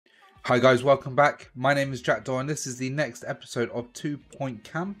Hi guys, welcome back. My name is Jackdoor and this is the next episode of 2 Point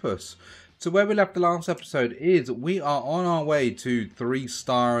Campus. So where we left the last episode is we are on our way to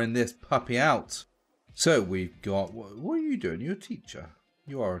 3-starring this puppy out. So we've got, what are you doing? You're a teacher.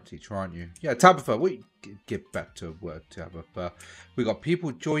 You are a teacher, aren't you? Yeah, Tabitha, we get back to work, Tabitha. We've got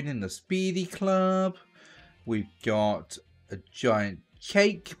people joining the Speedy Club. We've got a giant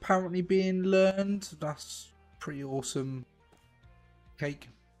cake apparently being learned. That's pretty awesome cake,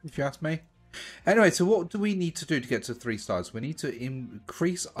 if you ask me. Anyway, so what do we need to do to get to 3 stars? We need to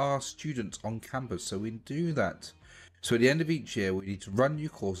increase our students on campus. So we do that. So at the end of each year, we need to run new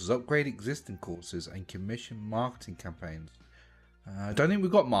courses, upgrade existing courses, and commission marketing campaigns. I don't think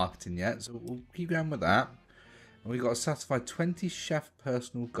we've got marketing yet, so we'll keep going with that. And we've got to satisfy 20 chef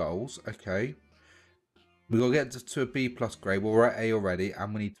personal goals. Okay. We've got to get to a B+ grade. Well, we're at A already,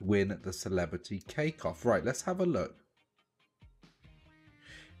 and we need to win the celebrity cake-off. Right, let's have a look.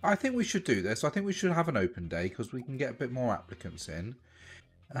 I think we should do this. I think we should have an open day because we can get a bit more applicants in.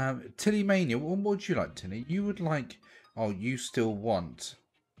 Tilly Mania, what would you like, Tilly? You would like... Oh, you still want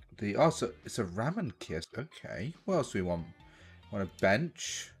the... Oh, so it's a ramen kiosk. Okay. What else do we want? We want a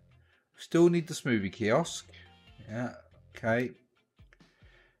bench. Still need the smoothie kiosk. Yeah. Okay.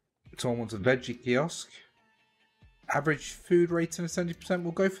 Someone wants a veggie kiosk. Average food rating of 70%.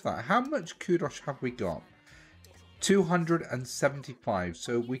 We'll go for that. How much kudos have we got? 275.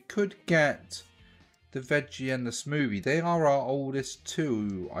 So we could get the veggie and the smoothie. They are our oldest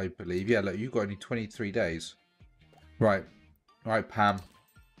two, I believe. Yeah, look, you've got only 23 days. Right. Right, Pam.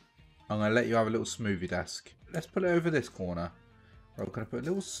 I'm going to let you have a little smoothie desk. Let's put it over this corner. Right, we're going to put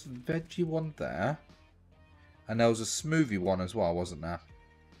a little veggie one there. And there was a smoothie one as well, wasn't there?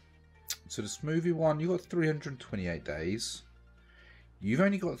 So the smoothie one, you've got 328 days. You've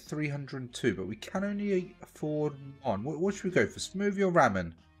only got 302, but we can only afford one. What should we go for? Smoothie or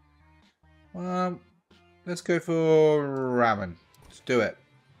ramen? Let's go for ramen. Let's do it.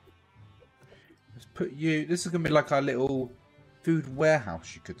 Let's put you... This is going to be like our little food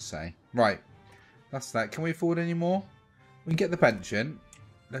warehouse, you could say. Right. That's that. Can we afford any more? We can get the bench in.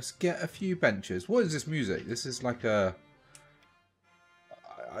 Let's get a few benches. What is this music? This is like a...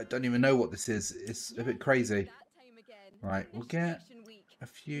 I don't even know what this is. It's a bit crazy. Right, we'll get a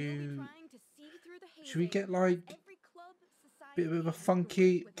few... Should we get like a bit of a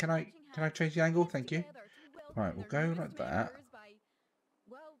funky... Can I change the angle? Thank you. Right, we'll go like that.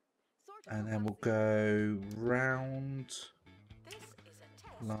 And then we'll go round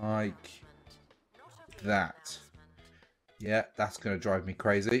like that. Yeah, that's going to drive me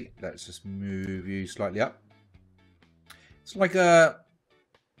crazy. Let's just move you slightly up. It's like a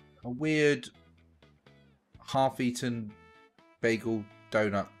weird half-eaten bagel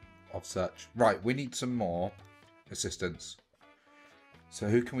donut of such. Right, we need some more assistants. So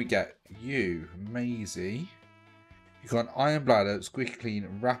who can we get? You, Maisie. You've got an iron bladder, squeaky clean,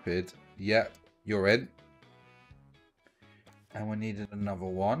 rapid. Yep, you're in. And we needed another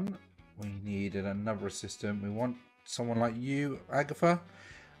one. We needed another assistant. We want someone like you, Agatha.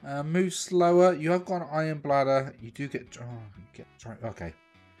 Move slower. You have got an iron bladder. You do get... Oh, okay.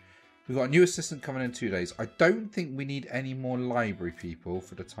 We've got a new assistant coming in 2 days. I don't think we need any more library people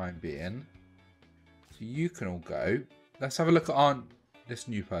for the time being. So you can all go. Let's have a look at this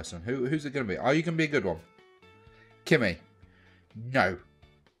new person. Who's it going to be? Are you going to be a good one? Kimmy. No.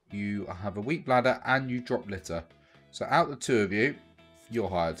 You have a weak bladder and you drop litter. So out of the two of you, you're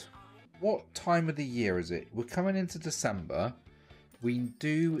hired. What time of the year is it? We're coming into December. We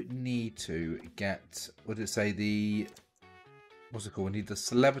do need to get, what did it say, the... What's it called? We need the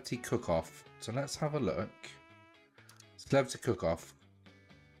celebrity cook-off. So let's have a look. Celebrity cook-off.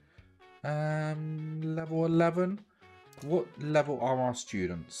 Level 11. What level are our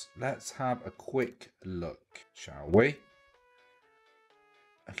students? Let's have a quick look, shall we?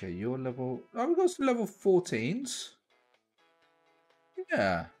 Okay, you're level... Oh, we've got some level 14s.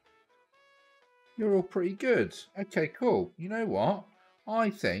 Yeah. You're all pretty good. Okay, cool. You know what? I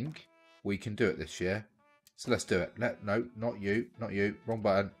think we can do it this year. So let's do it. No, not you. Not you. Wrong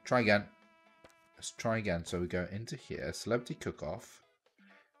button. Try again. Let's try again. So we go into here. Celebrity cook-off.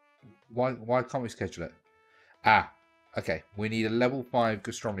 Why can't we schedule it? Ah, okay. We need a level 5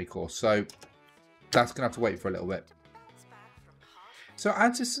 gastronomy course. So that's going to have to wait for a little bit. So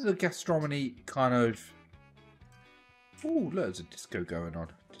as this is a gastronomy kind of... Oh, look, there's a disco going on.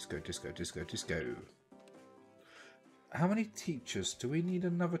 Disco, disco, disco, disco. How many teachers? Do we need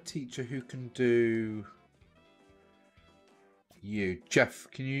another teacher who can do... You, Jeff,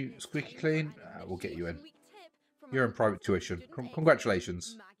 can you squeaky clean? We'll get you in. You're in private tuition.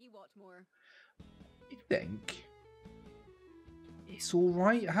 Congratulations. I think It's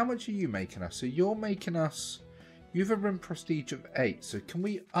alright. How much are you making us? So you're making us... You have a room prestige of 8. So can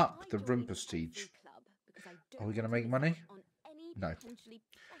we up the room prestige? Are we going to make money? No.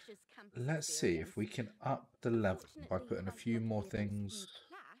 Let's see if we can up the level by putting a few more things.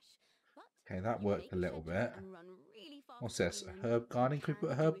 Okay, that worked a little bit. What's this? A herb garden? Can we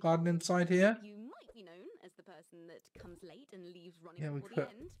put a herb garden inside here? Yeah, we put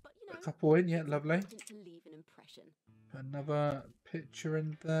a couple in. Yeah, lovely. Put another picture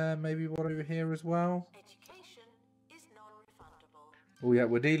in there. Maybe one over here as well. Oh yeah,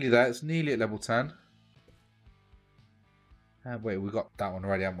 we're nearly there. It's nearly at level 10. Wait, we got that one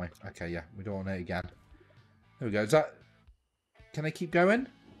already, haven't we? Okay, yeah, we don't want it again. There we go. Is that... Can I keep going?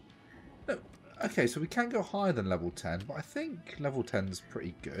 No. Okay, so we can go higher than level 10, but I think level 10 is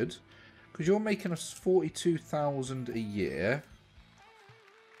pretty good. Because you're making us 42,000 a year.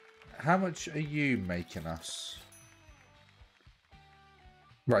 How much are you making us?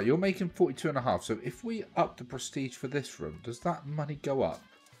 Right, you're making 42.5. So if we up the prestige for this room, does that money go up?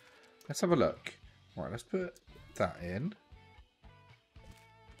 Let's have a look. Right, let's put that in.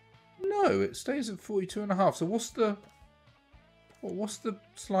 No, it stays at 42.5. So what's the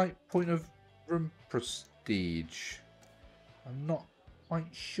slight point of room prestige? I'm not quite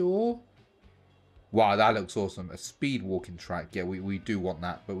sure. Wow, that looks awesome. A speed walking track. Yeah, we do want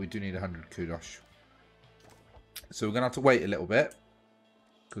that, but we do need 100 kudos. So we're going to have to wait a little bit.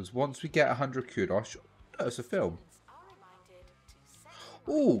 Because once we get 100 kudos, oh, it's a film.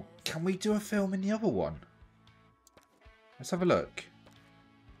 Oh, can we do a film in the other one? Let's have a look.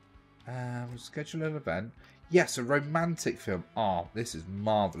 Schedule an event. Yes, a romantic film. Oh, this is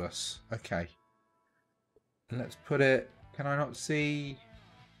marvellous. Okay. Let's put it... Can I not see...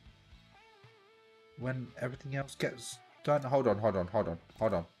 when everything else gets done? Hold on.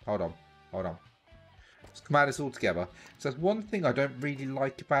 Let's come at this all together. So there's one thing I don't really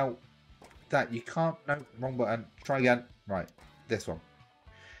like about that. You can't... No, wrong button. Try again. Right, this one.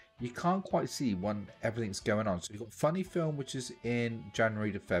 You can't quite see when everything's going on. So you've got Funny Film, which is in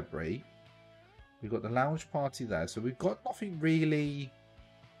January to February. We've got the lounge party there. So we've got nothing really...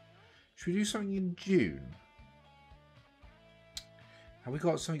 Should we do something in June? Have we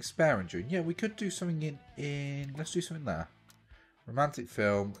got something spare in June? Yeah, we could do something in... Let's do something there. Romantic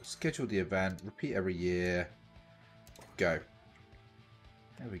film. Schedule the event. Repeat every year. Go.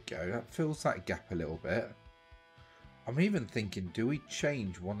 There we go. That fills that gap a little bit. I'm even thinking, do we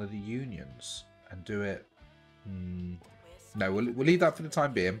change one of the unions and do it? No, we'll leave that for the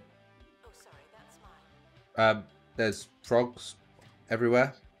time being. There's frogs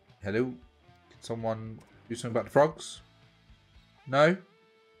everywhere. Hello? Can someone do something about the frogs? No?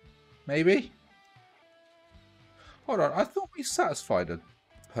 Maybe? Hold on, I thought we satisfied a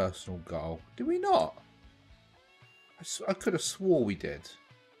personal goal. Did we not? I could have swore we did.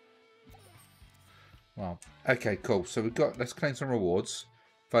 Well, okay, cool. So we've got, let's claim some rewards.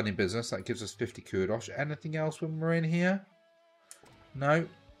 Funding business, that gives us 50 kudos. Anything else when we're in here? No.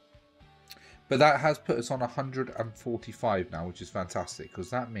 But that has put us on 145 now, which is fantastic. Because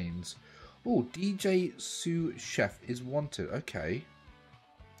that means, oh, DJ Sous Chef is wanted. Okay.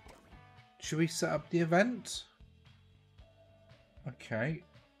 Should we set up the event? Okay.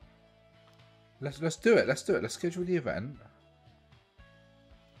 Let's do it. Let's do it. Let's schedule the event.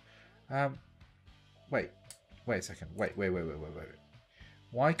 Wait a second. Wait.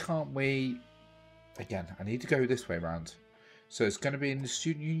 Why can't we... Again, I need to go this way around. So it's going to be in the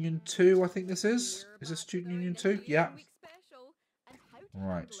Student Union 2, I think this is. Is it Student Union 2? Yeah.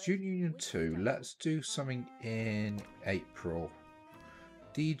 Right, Student Union 2. Let's do something in April.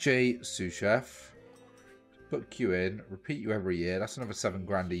 DJ Sous Chef. Book you in. Repeat you every year. That's another $7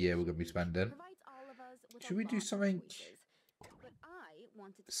 grand a year we're going to be spending. Should we do something...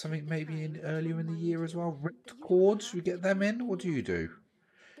 Something maybe in earlier in the year as well? Ripped Cord, should we get them in? What do you do?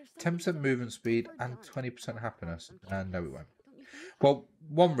 10% movement speed and 20% happiness. No, we won't. Well,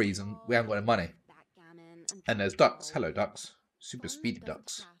 one reason, we haven't got any money. And there's ducks. Hello, ducks. Super speedy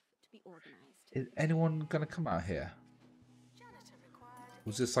ducks. Is anyone going to come out here?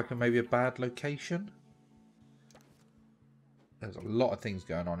 Was this like maybe a bad location? There's a lot of things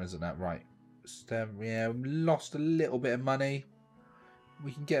going on, isn't that right? Yeah, we lost a little bit of money.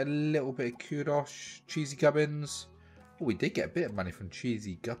 We can get a little bit of kudos. Cheesy Gubbins. Oh, we did get a bit of money from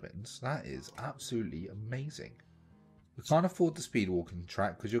Cheesy Gubbins. That is absolutely amazing. We can't afford the speed walking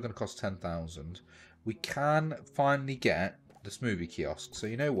track because you're going to cost 10,000. We can finally get the smoothie kiosk. So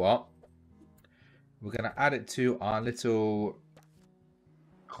you know what? We're going to add it to our little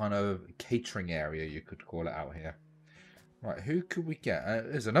kind of catering area, you could call it out here. Right, who could we get?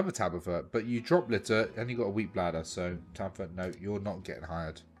 There's another Tabitha, but you drop litter and you got a weak bladder. So Tabitha, no, you're not getting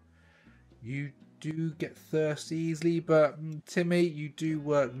hired. You do get thirsty easily, but Timmy, you do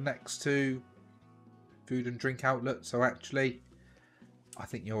work next to food and drink outlet. So actually, I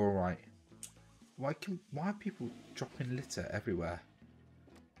think you're all right. Why are people dropping litter everywhere?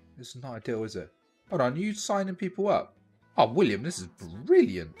 This is not ideal, is it? Hold on, you signing people up? Oh, William, this is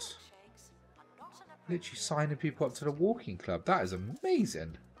brilliant. Literally signing people up to the walking club. That is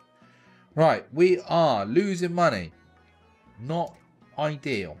amazing. Right, we are losing money. Not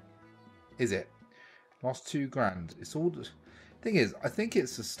ideal, is it? Lost £2,000. It's all. The thing is, I think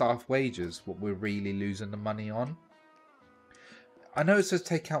it's the staff wages what we're really losing the money on. I know it says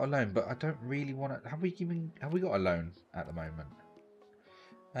take out a loan, but I don't really want to. Have we got a loan at the moment?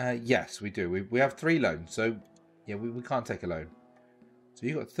 Yes, we do. We have 3 loans, so yeah, we can't take a loan. So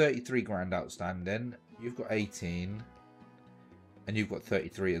you've got 33 grand outstanding. You've got 18, and you've got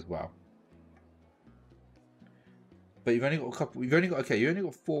 33 as well. But you've only got a couple. You've only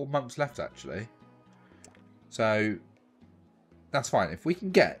got 4 months left actually. So that's fine. If we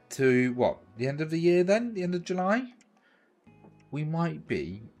can get to what, the end of the year, then the end of July, we might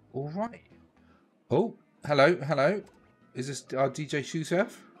be all right. Oh, hello. Is this our DJ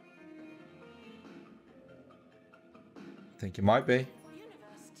Shusef? I think it might be.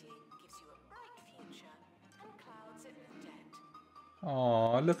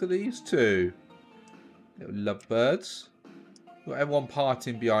 Oh, look at these two. Little lovebirds. Got everyone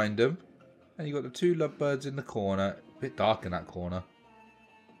partying behind them. And you got the 2 lovebirds in the corner. A bit dark in that corner.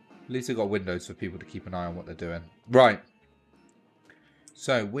 At least they've got windows for people to keep an eye on what they're doing. Right.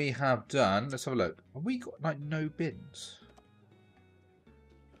 So we have done. Let's have a look. Have we got like no bins?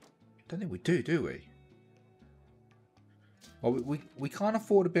 I don't think we do we? Well, we can't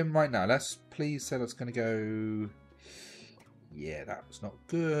afford a bin right now. Let's please say that's going to go. Yeah, that was not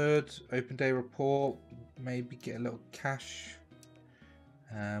good. Open day report. Maybe get a little cash.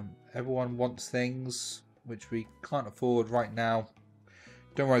 Everyone wants things which we can't afford right now.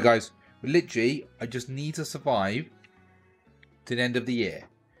 Don't worry, guys. Literally, I just need to survive to the end of the year.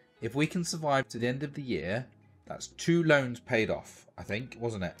 If we can survive to the end of the year, that's 2 loans paid off, I think,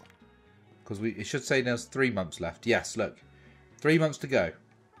 wasn't it? Because it should say there's 3 months left. Yes, look. 3 months to go.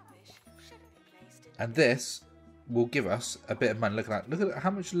 And this will give us a bit of money. Look at that. Look at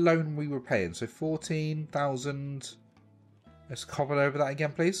how much loan we were paying. So 14,000. Let's hover over that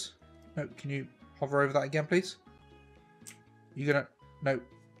again, please. No, can you hover over that again, please? You gonna... No.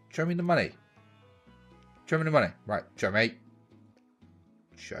 Show me the money. Show me the money. Right, show me.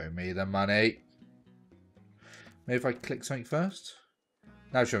 Show me the money. Maybe if I click something first.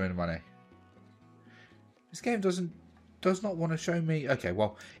 Now show me the money. This game does not want to show me. Okay,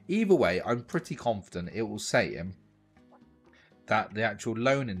 well, either way, I'm pretty confident it will say him that the actual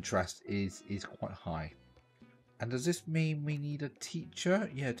loan interest is quite high. And does this mean we need a teacher?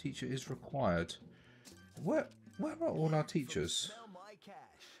 Yeah, teacher is required. Where are all our teachers?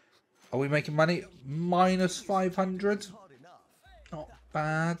 Are we making money? Minus 500. Not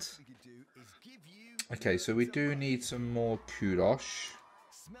bad. Okay, so we do need some more kudos.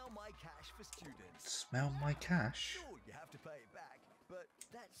 Smell my cash?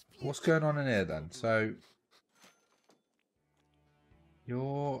 What's going on in here then? So,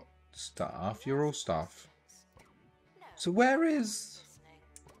 your staff, you're all staff. So where is...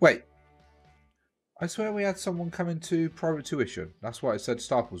 Wait. I swear we had someone come into private tuition. That's why it said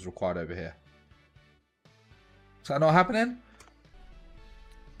staff was required over here. Is that not happening?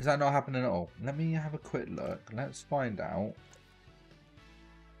 Is that not happening at all? Let me have a quick look. Let's find out.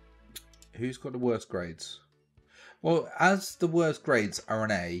 Who's got the worst grades? Well, as the worst grades are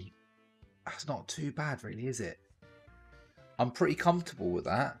an A, that's not too bad really, is it? I'm pretty comfortable with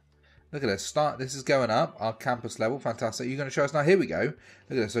that. Look at this. This is going up. Our campus level. Fantastic. You're going to show us now. Here we go.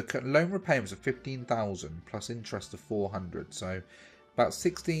 Look at this. So loan repayments of 15,000 plus interest of 400. So about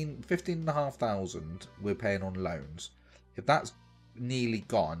 15,500 we're paying on loans. If that's nearly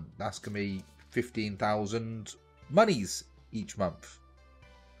gone, that's going to be 15,000 monies each month.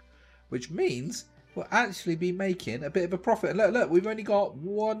 Which means we'll actually be making a bit of a profit. And look, we've only got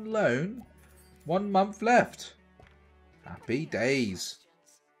 1 loan, 1 month left. Happy days.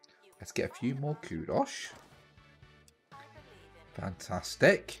 Let's get a few more kudos.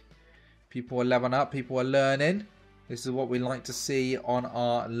 Fantastic. People are leveling up. People are learning. This is what we like to see on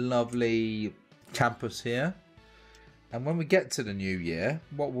our lovely campus here. And when we get to the new year,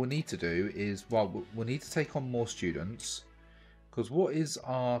 what we'll need to do is, well, we'll need to take on more students. Because what is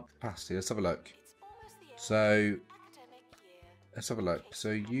our capacity? Let's have a look. So, let's have a look.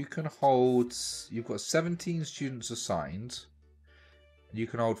 So you can hold, you've got 17 students assigned. You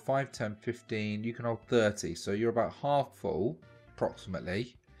can hold 5, 10, 15, you can hold 30. So you're about half full,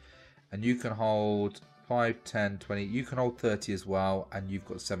 approximately. And you can hold 5, 10, 20, you can hold 30 as well. And you've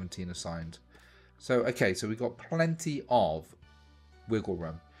got 17 assigned. So, okay, so we've got plenty of wiggle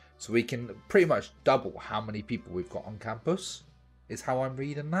room. So we can pretty much double how many people we've got on campus, is how I'm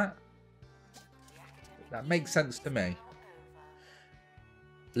reading that. That makes sense to me.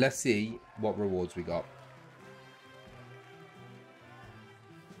 Let's see what rewards we got.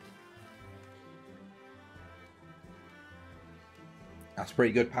 That's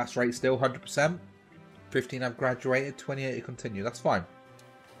pretty good pass rate still, 100%. 15 have graduated, 28 to continue. That's fine.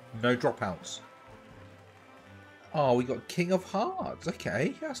 No dropouts. Oh, we got King of Hearts.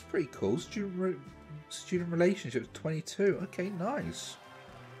 Okay, that's pretty cool. Student relationships, 22. Okay, nice.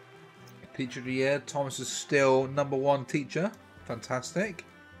 Teacher of the year. Thomas is still #1 teacher. Fantastic.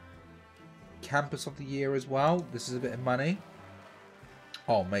 Campus of the year as well. This is a bit of money.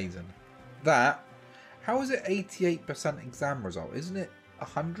 Oh, amazing. That. How is it 88% exam result? Isn't it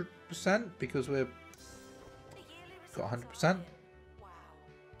 100%? Because we've got 100%.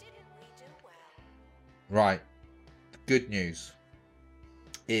 Right. The good news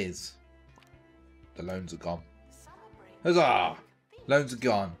is the loans are gone. Huzzah! Loans are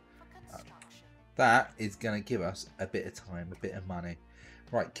gone. That is going to give us a bit of time, a bit of money.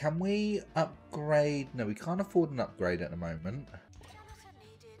 Right, can we upgrade? No, we can't afford an upgrade at the moment.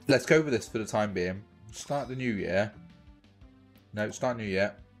 Let's go with this for the time being. Start the new year. No, start new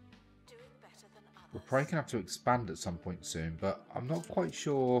year. We're probably going to have to expand at some point soon, but I'm not quite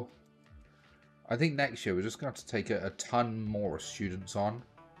sure. I think next year we're just going to have to take a ton more students on.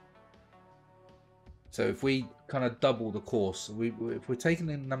 So if we kind of double the course, if we're taking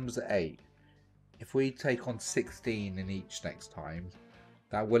in numbers at 8, if we take on 16 in each next time,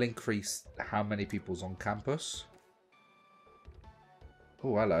 that will increase how many people's on campus.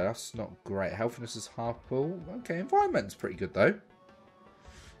 Oh, hello, that's not great. Healthiness is half full. Okay, environment's pretty good though.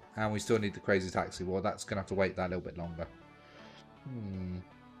 And we still need the crazy taxi. Well, that's going to have to wait that little bit longer.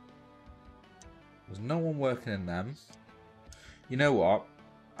 There's no one working in them. You know what?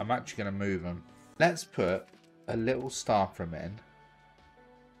 I'm actually going to move them. Let's put a little staff room in.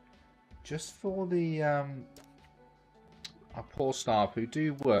 Just for the our poor staff who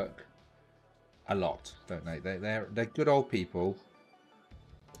do work a lot, don't they? They're good old people.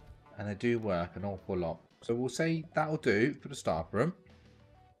 And they do work an awful lot. So we'll say that'll do for the staff room.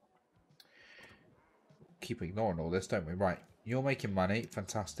 Keep ignoring all this, don't we? Right. You're making money.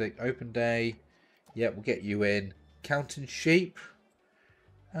 Fantastic. Open day. Yeah, we'll get you in. Counting sheep.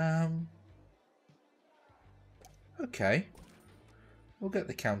 Okay. We'll get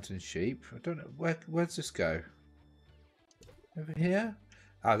the counting sheep. I don't know. Where's this go? Over here?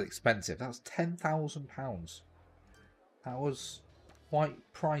 That was expensive. That was £10,000. That was quite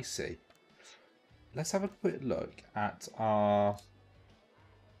pricey. Let's have a quick look at our...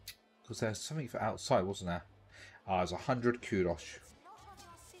 Because there's something for outside, wasn't there? There's 100 kudos.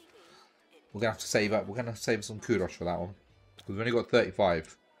 We're going to have to save up. We're going to save some kudos for that one. Because we've only got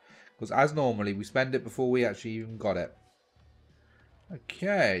 35. Because as normally, we spend it before we actually even got it.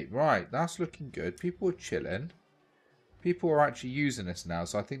 Okay, right. That's looking good. People are chilling. People are actually using this now.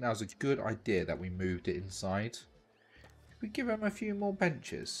 So I think that was a good idea that we moved it inside. Could we give them a few more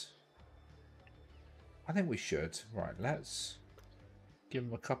benches? I think we should. Right, let's give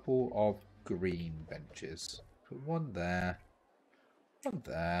them a couple of green benches. Put one there. One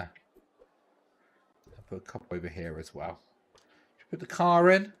there. I'll put a couple over here as well. Should we put the car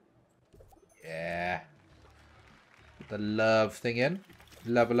in? Yeah. Put the love thing in.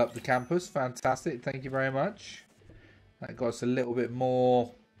 Level up the campus. Fantastic. Thank you very much. That got us a little bit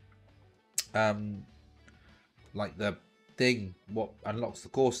more like the thing, what unlocks the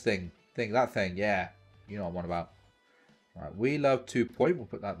course thing. That thing, yeah. You know what I'm on about. Right, we love 2 point. We'll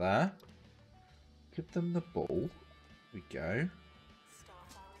put that there. Give them the ball. Here we go.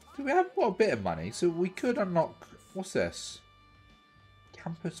 Do we have got a bit of money? So we could unlock. What's this?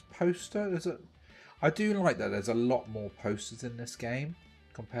 Campus poster. I do like that. There's a lot more posters in this game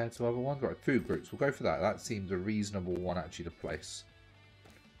compared to other ones. Right, food groups. We'll go for that. That seems a reasonable one actually to place.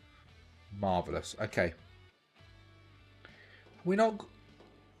 Marvelous. Okay. Have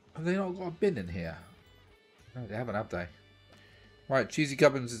they not got a bin in here? No, they haven't, have they? Right, Cheesy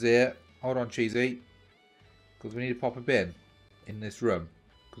Gubbins is here. Hold on, Cheesy. Because we need to pop a bin in this room.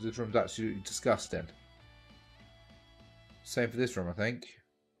 Because this room's absolutely disgusting. Same for this room, I think.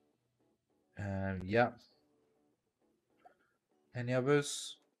 Yeah. Any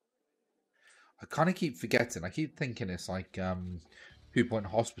others? I kind of keep forgetting. I keep thinking it's like Poo Point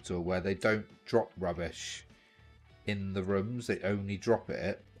Hospital where they don't drop rubbish in the rooms. They only drop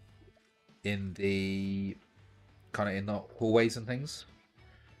it in the kind of in the hallways and things.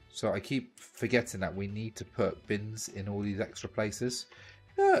 So I keep forgetting that we need to put bins in all these extra places.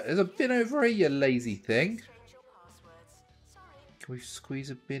 Yeah, there's a bin over here, you lazy thing. Can we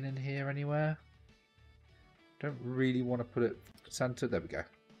squeeze a bin in here anywhere? Don't really want to put it centered. There we go.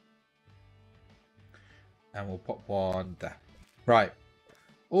 And we'll pop one there. Right.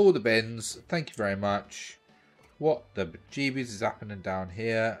 All the bins. Thank you very much. What the bejeebies is happening down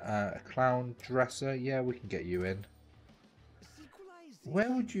here? A clown dresser. Yeah, we can get you in.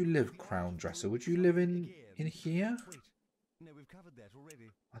 Where would you live, crown dresser? Would you live in here?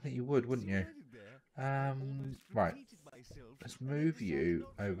 I think you would, wouldn't you? Right. Let's move you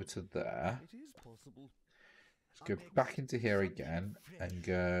over to there. Let's go back into here again and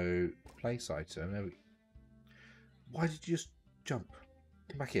go place item. There we... Why did you just jump?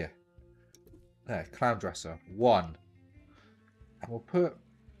 Come back here. There, clown dresser. 1. And we'll put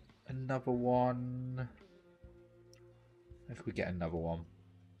another one. If we get another one.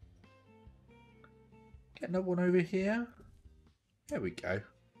 Get another one over here. There we go.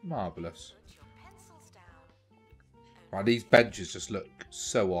 Marvellous. Right, these benches just look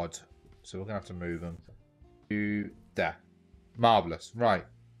so odd. So we're going to have to move them. There. Marvellous. Right.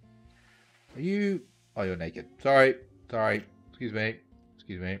 Are you... Oh, you're naked. Sorry. Sorry. Excuse me.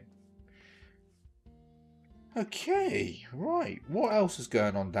 Excuse me. Okay. Right. What else is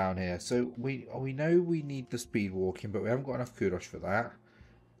going on down here? So we know we need the speed walking, but we haven't got enough kudos for that.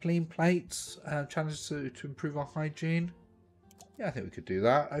 Clean plates. Challenges to improve our hygiene. Yeah, I think we could do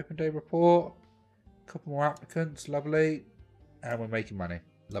that. Open day report. A couple more applicants. Lovely. And we're making money.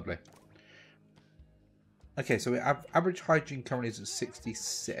 Lovely. Okay, so average hygiene currently is at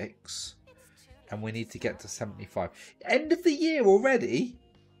 66. And we need to get to 75. End of the year already?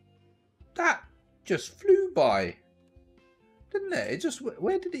 That just flew by. Didn't it? It just...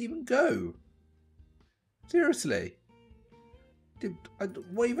 Where did it even go? Seriously.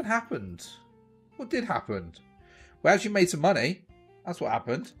 What even happened? What did happen? We actually made some money. That's what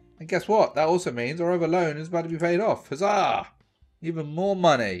happened. And guess what? That also means our other loan is about to be paid off. Huzzah! Even more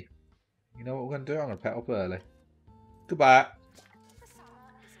money. You know what we're going to do? I'm going to pet up early. Goodbye.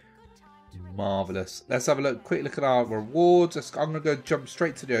 Marvellous. Let's have a look. Quick look at our rewards. I'm going to go jump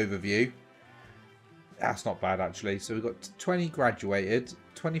straight to the overview. That's not bad actually. So we've got 20 graduated,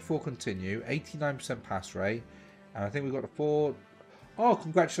 24 continue, 89% pass rate, and I think we've got a 4. Oh,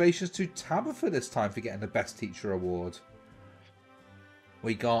 congratulations to Tabitha this time for getting the best teacher award.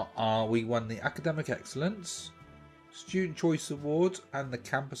 We won the academic excellence, student choice award, and the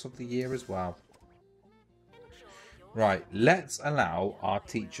campus of the year as well. Right, let's allow our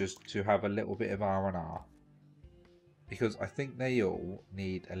teachers to have a little bit of R&R. Because I think they all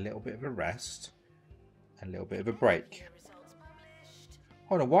need a little bit of a rest. And a little bit of a break.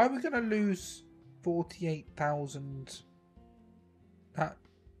 Hold on, why are we going to lose 48,000? That...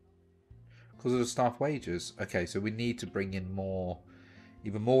 Because of the staff wages. Okay, so we need to bring in more...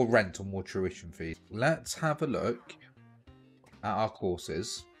 Either more rent or more tuition fees. Let's have a look at our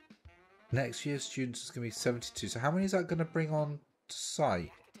courses. Next year's students is going to be 72. So how many is that going to bring on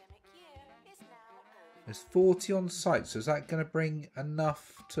site? There's 40 on site. So is that going to bring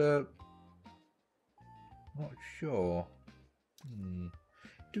enough to... Not sure.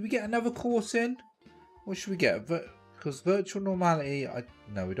 Do we get another course in? What should we get? Because virtual normality...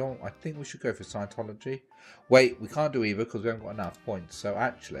 No, we don't. I think we should go for Scientology. Wait, we can't do either because we haven't got enough points. So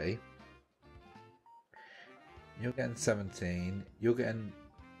actually... You're getting 17. You're getting...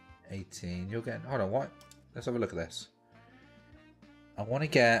 18. You're getting... Hold on, what? Let's have a look at this. I want to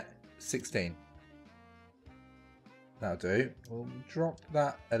get 16. That'll do. We'll drop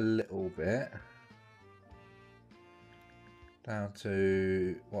that a little bit. Down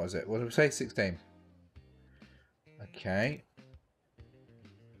to... What is it? What did we say? 16. Okay.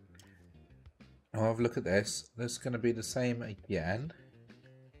 I'll have a look at this. This is going to be the same again.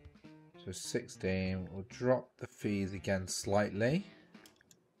 So 16. We'll drop the fees again slightly.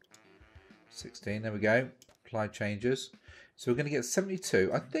 16, there we go. Apply changes. So we're going to get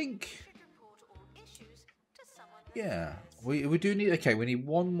 72. I think... Yeah. We do need... Okay, we need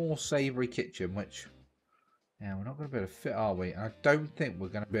one more savoury kitchen, which... Yeah, we're not going to be able to fit, are we? And I don't think we're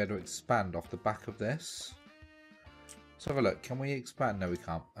going to be able to expand off the back of this. Let's have a look. Can we expand? No, we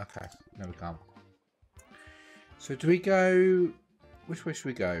can't. Okay. No, we can't. So do we go... Which way should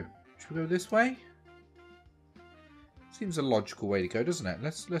we go? Should we go this way? Seems a logical way to go, doesn't it?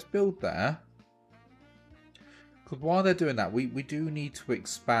 Let's build there. Because while they're doing that, we do need to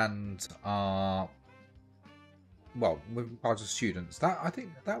expand our... Well, with regards to students. That I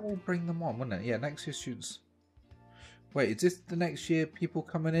think that will bring them on, wouldn't it? Yeah, next year students... Wait, is this the next year people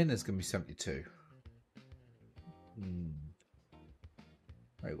coming in is going to be 72?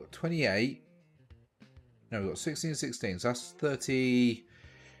 Right, we've got 28. No, we've got 16 and 16. So that's 30...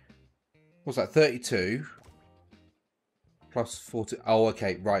 What's that? 32. Plus 40. Oh,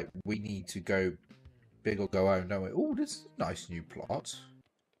 okay. Right. We need to go big or go home, don't we? Oh, this is a nice new plot.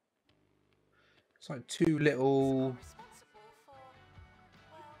 It's like two little...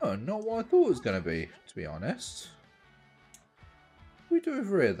 Oh, not what I thought it was going to be honest. What do we do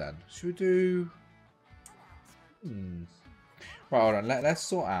over here then? Should we do... Right, hold on. Let's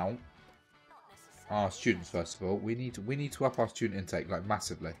sort out our students first of all. We need to up our student intake like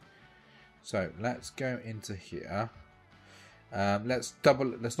massively. So let's go into here. Let's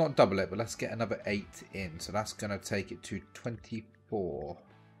not double it, but let's get another 8 in. So that's going to take it to 24.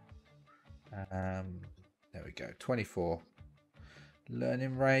 There we go, 24.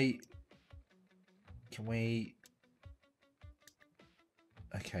 Learning rate. Can we...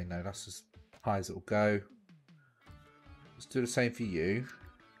 Okay, no, that's as high as it'll go. Let's do the same for you.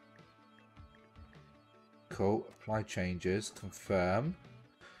 Cool. Apply changes. Confirm.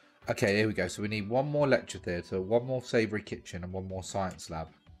 Okay, here we go. So we need one more lecture theatre, one more savoury kitchen, and one more science lab.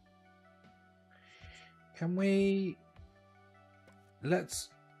 Can we... Let's...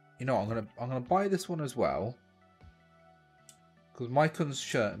 You know what, I'm gonna buy this one as well. Because my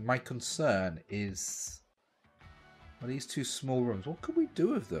concern is... Well, these two small rooms. What could we do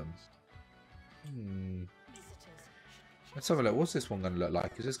with them? Let's have a look. What's this one going to look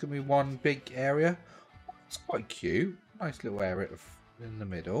like? Is this going to be one big area? It's quite cute. Nice little area in the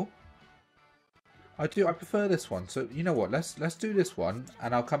middle. I prefer this one. So you know what? Let's do this one,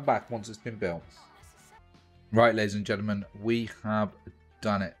 and I'll come back once it's been built. Right, ladies and gentlemen, we have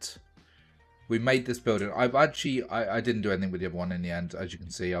done it. We made this building. I didn't do anything with the other one in the end, as you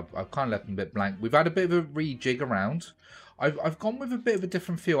can see. I've kind of left them a bit blank. We've had a bit of a rejig around. I've gone with a bit of a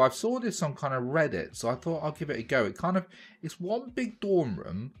different feel. I saw this on kind of Reddit, so I thought I'll give it a go. It's one big dorm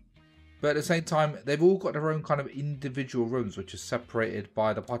room, but at the same time, they've all got their own kind of individual rooms, which are separated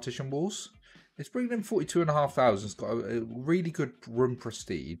by the partition walls. It's bringing in 42,500. It's got a really good room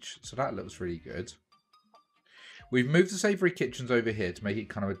prestige, so that looks really good. We've moved the savoury kitchens over here to make it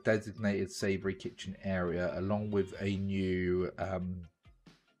kind of a designated savoury kitchen area, along with a new,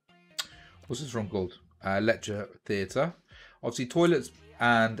 what's this room called? Lecture theatre. Obviously toilets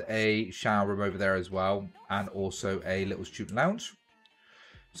and a shower room over there as well, and also a little student lounge.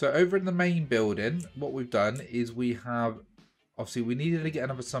 So over in the main building, what we've done is we have, obviously we needed to get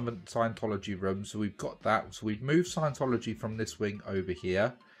another Scientology room, so we've got that. So we've moved Scientology from this wing over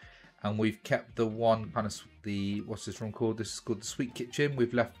here. And we've kept the one kind of what's this room called? This is called the Sweet Kitchen.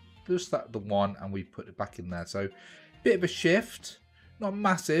 We've left just the one, and we put it back in there. So bit of a shift, not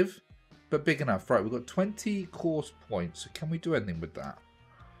massive, but big enough. Right, we've got 20 course points. So can we do anything with that?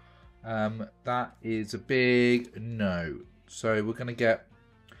 That is a big no. So we're gonna get.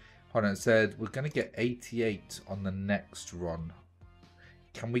 Hold on, it said we're gonna get 88 on the next run.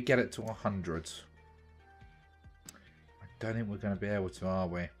 Can we get it to 100? I don't think we're gonna be able to, are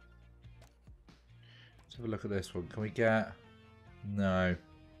we? Let's have a look at this one. Can we get... No.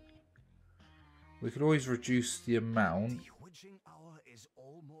 We could always reduce the amount.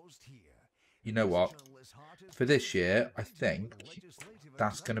 You know what? For this year, I think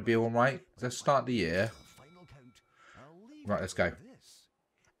that's going to be alright. Let's start the year. Right, let's go.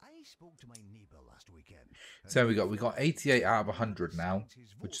 So we got 88 out of 100 now,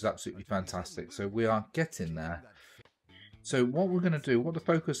 which is absolutely fantastic. So we are getting there. So what we're going to do, what the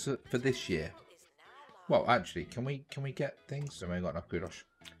focus for this year... Well, actually, can we get things? So we got enough kudos.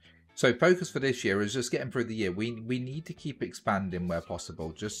 So focus for this year is just getting through the year. We need to keep expanding where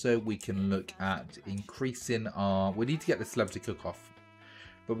possible, just so we can look at increasing our... We need to get the celebrity cook-off.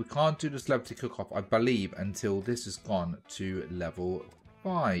 But we can't do the celebrity cook-off, I believe, until this has gone to level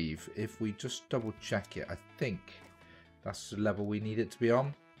 5. If we just double check it, I think that's the level we need it to be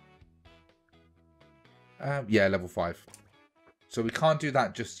on. Yeah, level 5. So we can't do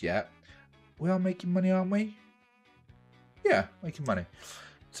that just yet. We are making money, aren't we? Yeah, making money.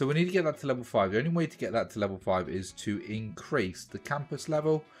 So we need to get that to level 5. The only way to get that to level 5 is to increase the campus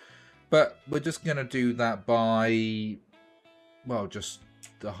level. But we're just going to do that by, well, just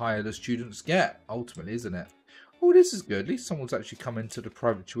the higher the students get, ultimately, isn't it? Oh, this is good. At least someone's actually come into the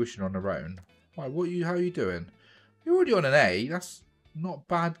private tuition on their own. Right, how are you doing? You're already on an A. That's not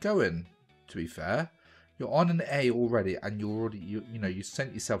bad going, to be fair. You're on an A already, and you're already, you know, you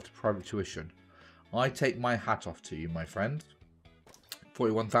sent yourself to private tuition. I take my hat off to you, my friend.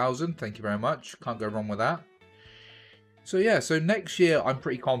 41,000, thank you very much. Can't go wrong with that. So yeah, so next year I'm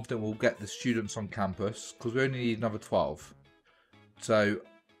pretty confident we'll get the students on campus because we only need another 12. So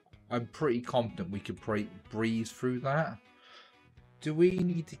I'm pretty confident we could breeze through that. Do we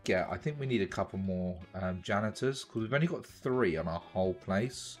need to get, I think we need a couple more janitors because we've only got 3 on our whole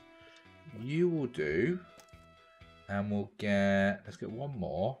place. You will do. And we'll get, let's get one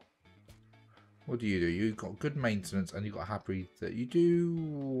more. What do? You've got good maintenance and you've got happy that you do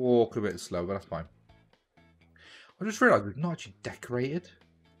walk a bit slow, but that's fine. I just realised we've not actually decorated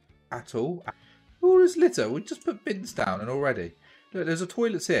at all. All this litter, we just put bins down and already. Look, there's a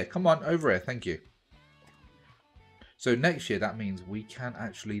toilet here. Come on, over here, thank you. So next year, that means we can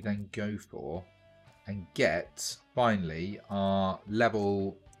actually then go for and get, finally, our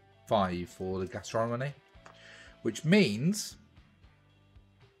level 5 for the gastronomy. Which means,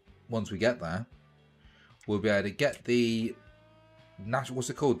 once we get there, we'll be able to get the,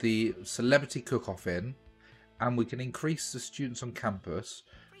 what's it called, the celebrity cook-off in, and we can increase the students on campus.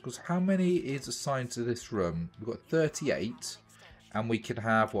 Because how many is assigned to this room? We've got 38, and we can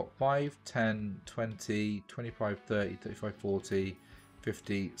have, what, 5, 10, 20, 25, 30, 35, 40,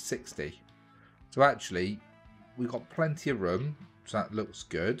 50, 60. So actually, we've got plenty of room, so that looks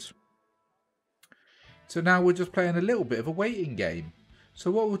good. So now we're just playing a little bit of a waiting game.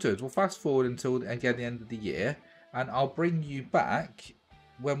 So what we'll do is we'll fast forward until again the end of the year, and I'll bring you back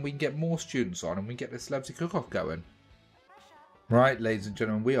when we can get more students on and we get the celebrity cook-off going. Right, ladies and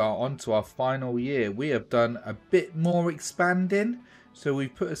gentlemen, we are on to our final year. We have done a bit more expanding, so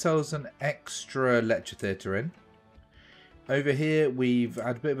we've put ourselves an extra lecture theatre in. Over here, we've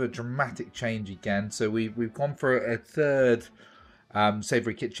had a bit of a dramatic change again, so we've gone for a third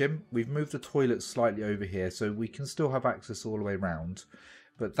savoury kitchen. We've moved the toilet slightly over here so we can still have access all the way around,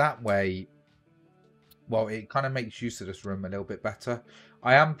 but that way, well, it kind of makes use of this room a little bit better.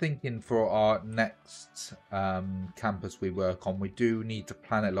 I am thinking for our next campus we work on, we do need to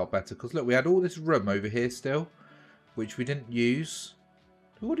plan it a lot better, because look, we had all this room over here still which we didn't use.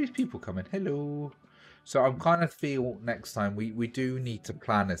 All these people coming, hello. So I'm kind of feel next time we do need to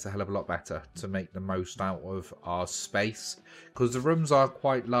plan this a hell of a lot better to make the most out of our space, because the rooms are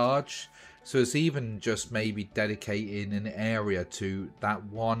quite large. So it's even just maybe dedicating an area to that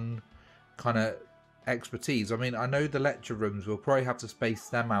one kind of expertise. I mean, I know the lecture rooms, we'll probably have to space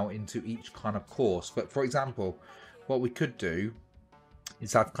them out into each kind of course. But for example, what we could do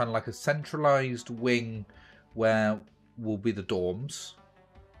is have kind of like a centralized wing where will be the dorms.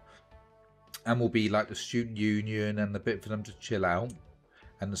 And will be like the student union and the bit for them to chill out,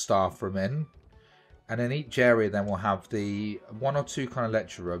 and the staff room in. And in each area then we'll have the 1 or 2 kind of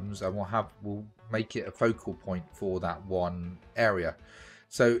lecture rooms, and we'll make it a focal point for that one area.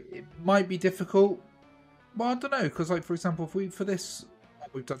 So it might be difficult. Well, I don't know, because like for example, if for this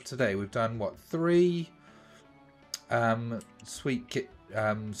what we've done today, we've done what, 3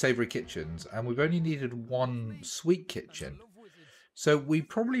 savoury kitchens, and we've only needed 1 sweet kitchen. So we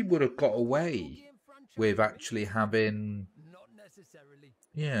probably would have got away with actually having,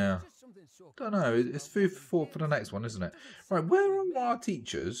 yeah, don't know, it's food for thought for the next one, isn't it? Right, where are our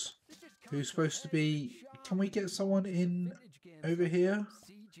teachers who's supposed to be, can we get someone in over here?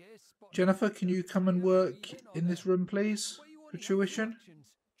 Jennifer, can you come and work in this room, please, for tuition?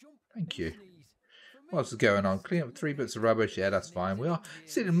 Thank you. What else is going on? Clean up 3 bits of rubbish. Yeah, that's fine. We are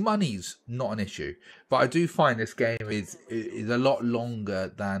sitting. Money's not an issue, but I do find this game is a lot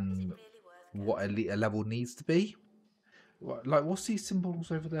longer than what a level needs to be. Like, what's these symbols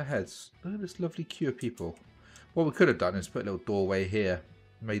over their heads? Look at this lovely queue of people. What we could have done is put a little doorway here,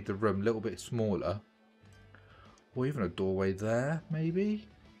 made the room a little bit smaller, or even a doorway there, maybe.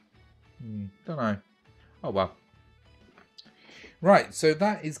 Don't know. Oh well. Right, so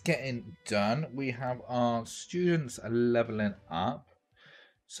that is getting done. We have our students leveling up.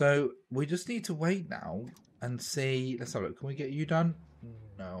 So we just need to wait now and see. Let's have a look. Can we get you done?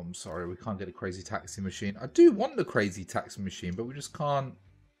 No, I'm sorry. We can't get a crazy taxi machine. I do want the crazy taxi machine, but we just can't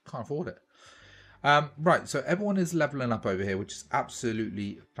afford it. Right, so everyone is leveling up over here, which is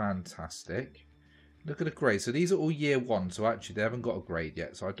absolutely fantastic. Look at the grade. So these are all year 1, so actually they haven't got a grade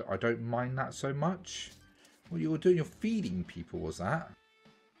yet. So I don't mind that so much. What you were doing, you're feeding people, was that?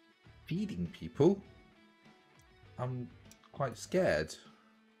 Feeding people? I'm quite scared.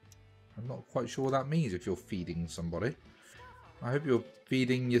 I'm not quite sure what that means if you're feeding somebody. I hope you're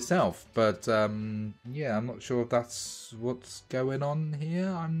feeding yourself, but yeah, I'm not sure if that's what's going on here.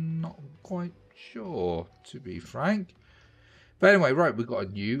 I'm not quite sure, to be frank. But anyway, right, we've got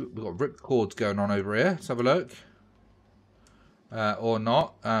ripped cords going on over here. Let's have a look. Or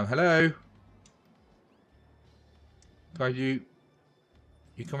not. Hello? Guys, you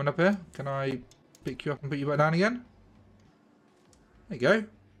coming up here? Can I pick you up and put you back down again? There you go.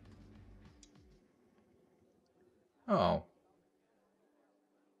 Oh.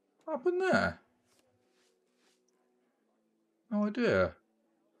 What happened there? No idea.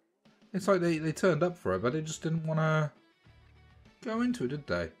 It's like they turned up for it, but they just didn't want to go into it, did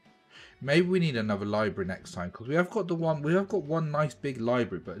they? Maybe we need another library next time, because we have got one nice big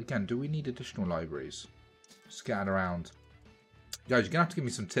library, but again, do we need additional libraries scattered around? Guys, you're gonna have to give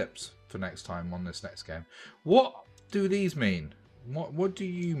me some tips for next time on this next game. What do these mean? What do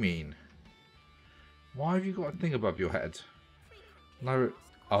you mean? Why have you got a thing above your head?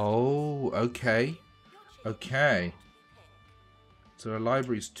 Oh, okay. Okay. So the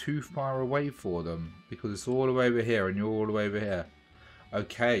library's too far away for them because it's all the way over here and you're all the way over here.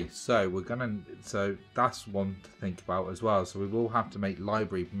 Okay, so so that's one to think about as well. So we will have to make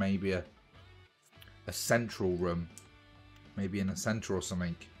library maybe a central room. Maybe in a centre or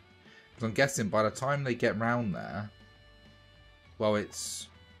something. Because I'm guessing by the time they get round there, well, it's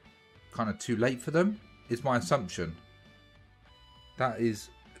kind of too late for them. Is my assumption. That is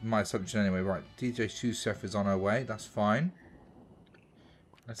my assumption anyway. Right, DJ Shusef is on her way. That's fine.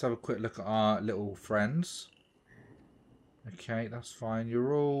 Let's have a quick look at our little friends. Okay, that's fine.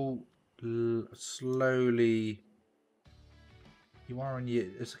 You're all slowly. You are in year.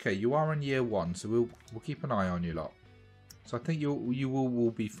 It's okay. You are in year 1, so we'll keep an eye on you lot. So I think you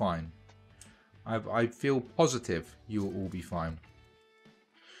will be fine. I feel positive you will all be fine.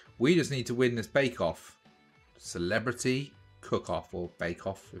 We just need to win this bake-off. Celebrity cook-off or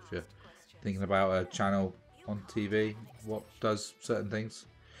bake-off if you're thinking about a channel on TV. What does certain things.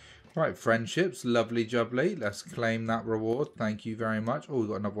 Right, friendships. Lovely jubbly. Let's claim that reward. Thank you very much. Oh, we've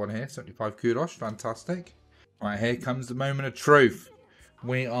got another one here. 75 kudos. Fantastic. Right, here comes the moment of truth.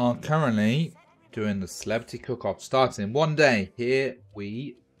 We are currently doing the celebrity cook-off starting in 1 day. Here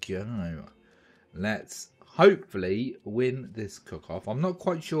we go. Let's hopefully win this cook-off. I'm not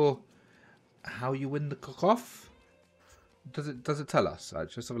quite sure how you win the cook-off. Does it tell us?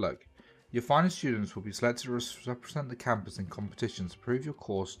 Let's just have a look. Your finest students will be selected to represent the campus in competitions to prove your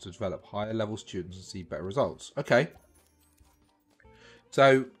course to develop higher level students and see better results. Okay.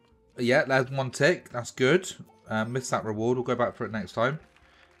 So, yeah, there's 1 tick. That's good. Missed that reward. We'll go back for it next time.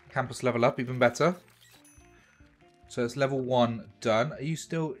 Campus level up, even better. So it's level 1 done. Are you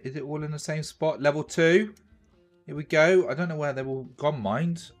still... Is it all in the same spot? Level 2. Here we go. I don't know where they're all gone,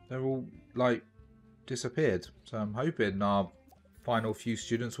 mind. They're all, like, disappeared. So I'm hoping our final few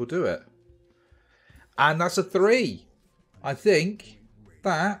students will do it. And that's a 3. I think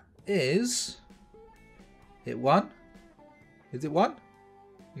that is... It won? Is it 1?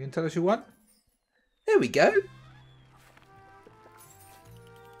 You can tell us you won? There we go.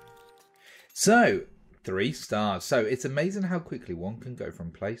 So, 3 stars. So, it's amazing how quickly one can go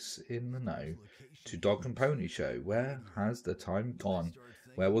from place in the know to Dog and Pony Show. Where has the time gone?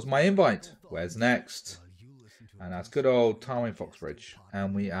 Where was my invite? Where's next? And that's good old Tarwin Foxbridge.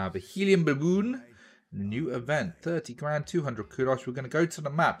 And we have a Helium Balloon. New event. 30 grand, 200 kudos. We're going to go to the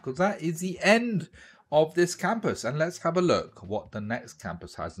map because that is the end of this campus. And let's have a look what the next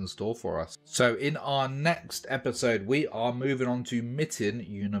campus has in store for us. So, in our next episode, we are moving on to Mitten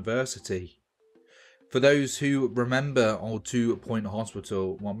University. For those who remember Old 2 Point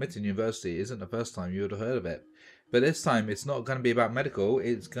Hospital, well, Mitten University isn't the first time you would have heard of it. But this time it's not going to be about medical,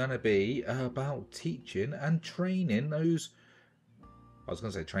 it's going to be about teaching and training those... I was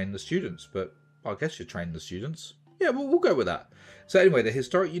going to say train the students, but I guess you train the students. Yeah, we'll go with that. So anyway, the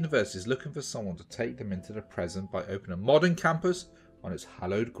Historic University is looking for someone to take them into the present by opening a modern campus on its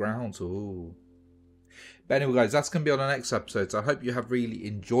hallowed grounds. Ooh. But anyway, guys, that's going to be on the next episode. So I hope you have really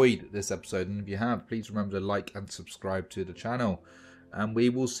enjoyed this episode. And if you have, please remember to like and subscribe to the channel. And we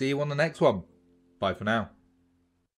will see you on the next one. Bye for now.